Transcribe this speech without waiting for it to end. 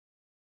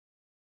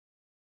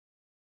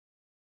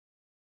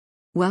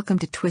Welcome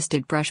to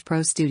TwistedBrush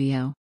Pro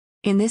Studio.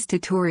 In this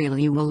tutorial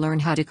you will learn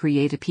how to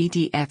create a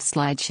PDF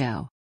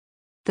slideshow.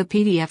 The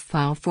PDF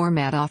file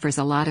format offers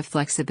a lot of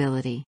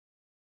flexibility.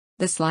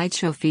 The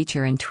slideshow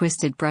feature in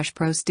TwistedBrush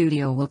Pro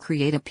Studio will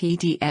create a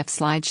PDF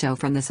slideshow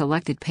from the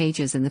selected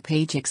pages in the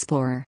Page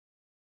Explorer.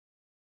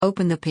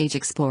 Open the Page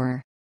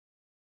Explorer.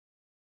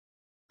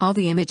 All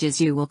the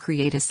images you will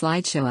create a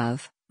slideshow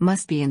of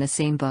must be in the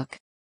same book.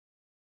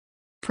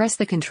 Press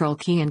the Ctrl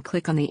key and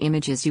click on the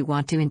images you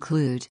want to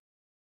include.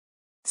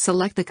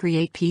 Select the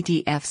Create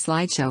PDF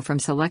Slideshow from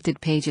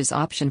Selected Pages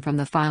option from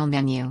the File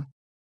menu.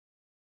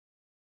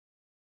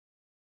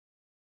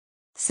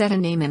 Set a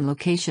name and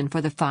location for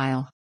the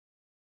file.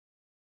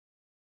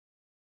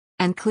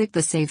 And click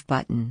the Save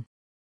button.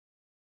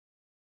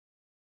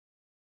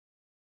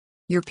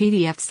 Your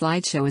PDF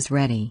slideshow is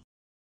ready.